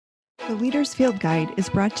The Leaders Field Guide is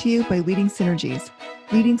brought to you by Leading Synergies,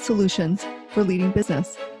 leading solutions for leading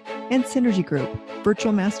business, and Synergy Group,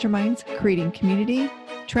 virtual masterminds creating community,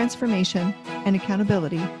 transformation, and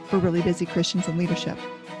accountability for really busy Christians in leadership.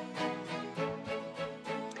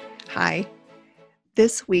 Hi,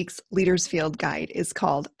 this week's Leaders Field Guide is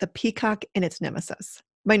called The Peacock and Its Nemesis.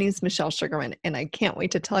 My name is Michelle Sugarman, and I can't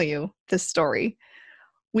wait to tell you this story.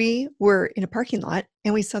 We were in a parking lot,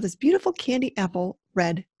 and we saw this beautiful candy apple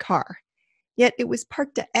red car. Yet it was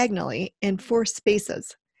parked diagonally in 4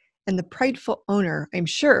 spaces, and the prideful owner, I'm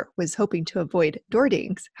sure, was hoping to avoid door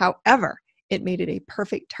dings. However, it made it a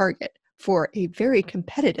perfect target for a very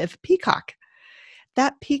competitive peacock.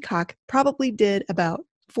 That peacock probably did about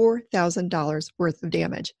 $4,000 worth of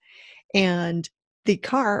damage, and the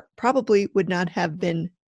car probably would not have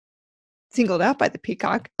been singled out by the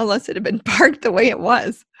peacock unless it had been parked the way it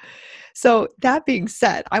was. So that being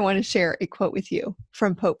said, I want to share a quote with you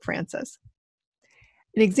from Pope Francis.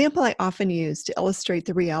 An example I often use to illustrate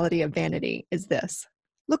the reality of vanity is this.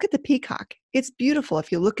 Look at the peacock. It's beautiful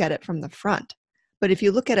if you look at it from the front, but if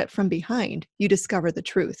you look at it from behind, you discover the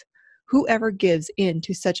truth. Whoever gives in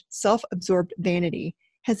to such self-absorbed vanity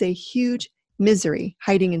has a huge misery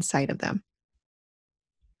hiding inside of them.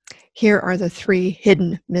 Here are the 3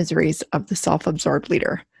 hidden miseries of the self-absorbed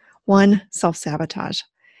leader. 1, self-sabotage.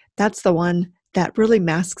 That's the one that really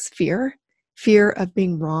masks fear of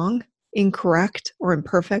being wrong, incorrect, or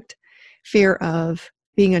imperfect, fear of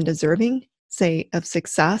being undeserving, say, of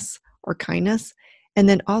success or kindness, and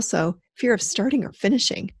then also fear of starting or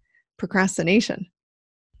finishing, procrastination.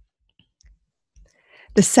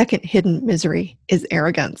 The second hidden misery is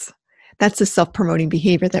arrogance. That's the self-promoting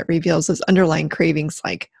behavior that reveals those underlying cravings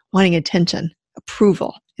like wanting attention,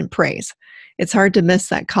 approval, and praise. It's hard to miss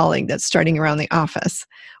that colleague that's strutting around the office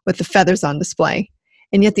with the feathers on display,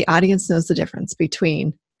 and yet the audience knows the difference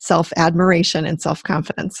between self-admiration and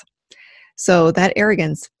self-confidence. So that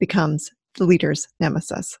arrogance becomes the leader's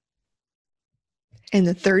nemesis. And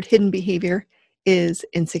the third hidden behavior is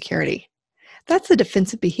insecurity. That's the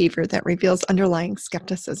defensive behavior that reveals underlying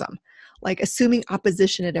skepticism, like assuming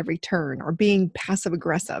opposition at every turn or being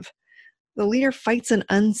passive-aggressive. The leader fights an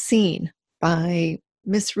unseen by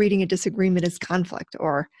misreading a disagreement as conflict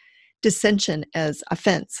or dissension as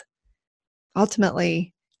offense.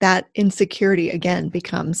 Ultimately, that insecurity again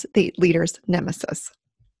becomes the leader's nemesis.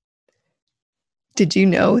 Did you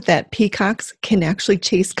know that peacocks can actually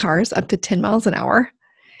chase cars up to 10 miles an hour?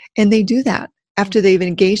 And they do that after they've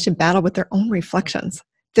engaged in battle with their own reflections.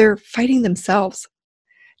 They're fighting themselves.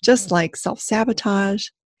 Just like self-sabotage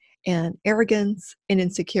and arrogance and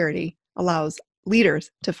insecurity allows leaders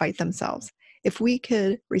to fight themselves. If we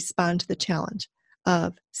could respond to the challenge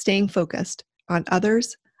of staying focused on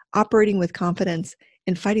others, operating with confidence,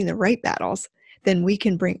 and fighting the right battles, then we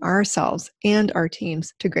can bring ourselves and our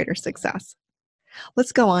teams to greater success.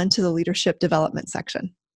 Let's go on to the leadership development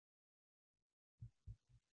section.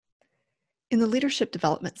 In the leadership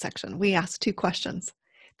development section, we ask 2 questions.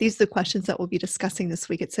 These are the questions that we'll be discussing this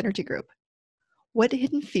week at Synergy Group. What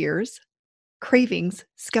hidden fears, cravings,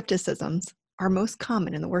 skepticisms are most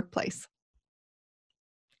common in the workplace?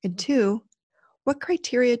 And 2, what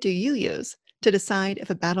criteria do you use to decide if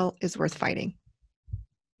a battle is worth fighting?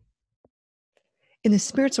 In the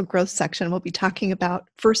spiritual growth section, we'll be talking about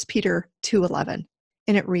 1 Peter 2:11,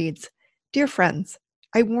 and it reads, "Dear friends,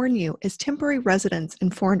 I warn you as temporary residents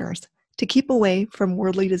and foreigners to keep away from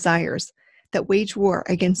worldly desires that wage war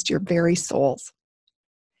against your very souls."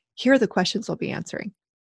 Here are the questions we'll be answering.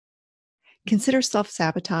 Consider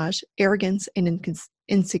self-sabotage, arrogance, and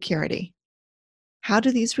insecurity. How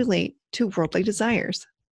do these relate to worldly desires?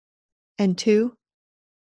 And 2,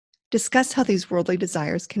 discuss how these worldly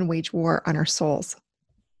desires can wage war on our souls.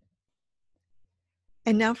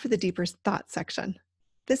 And now for the deeper thought section.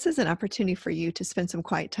 This is an opportunity for you to spend some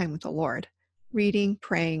quiet time with the Lord, reading,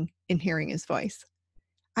 praying, and hearing His voice.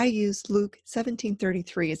 I use Luke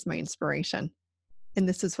 17:33 as my inspiration, and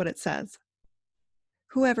this is what it says.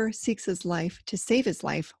 "Whoever seeks his life to save his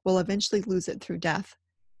life will eventually lose it through death.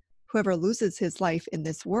 Whoever loses his life in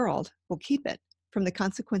this world will keep it from the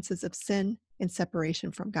consequences of sin and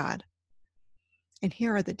separation from God." And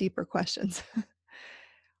here are the deeper questions.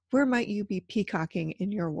 Where might you be peacocking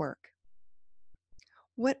in your work?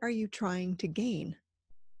 What are you trying to gain?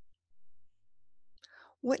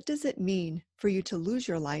 What does it mean for you to lose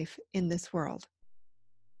your life in this world?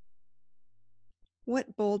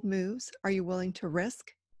 What bold moves are you willing to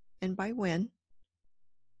risk, and by when?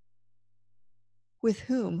 With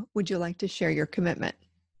whom would you like to share your commitment?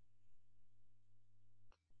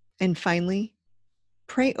 And finally,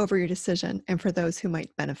 pray over your decision and for those who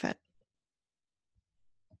might benefit.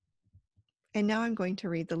 And now I'm going to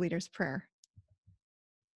read the leader's prayer.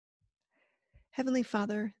 Heavenly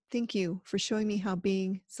Father, thank you for showing me how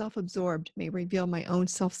being self-absorbed may reveal my own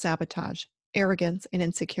self-sabotage, arrogance, and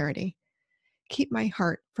insecurity. Keep my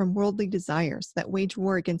heart from worldly desires that wage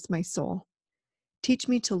war against my soul. Teach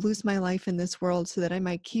me to lose my life in this world so that I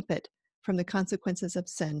might keep it from the consequences of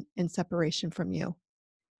sin and separation from you.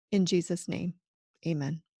 In Jesus' name,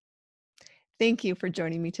 amen. Thank you for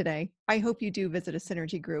joining me today. I hope you do visit a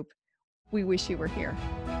Synergy group. We wish you were here.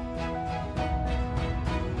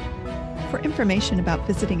 For information about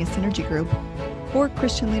visiting a Synergy group or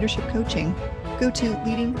Christian leadership coaching, go to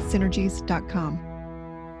leadingsynergies.com.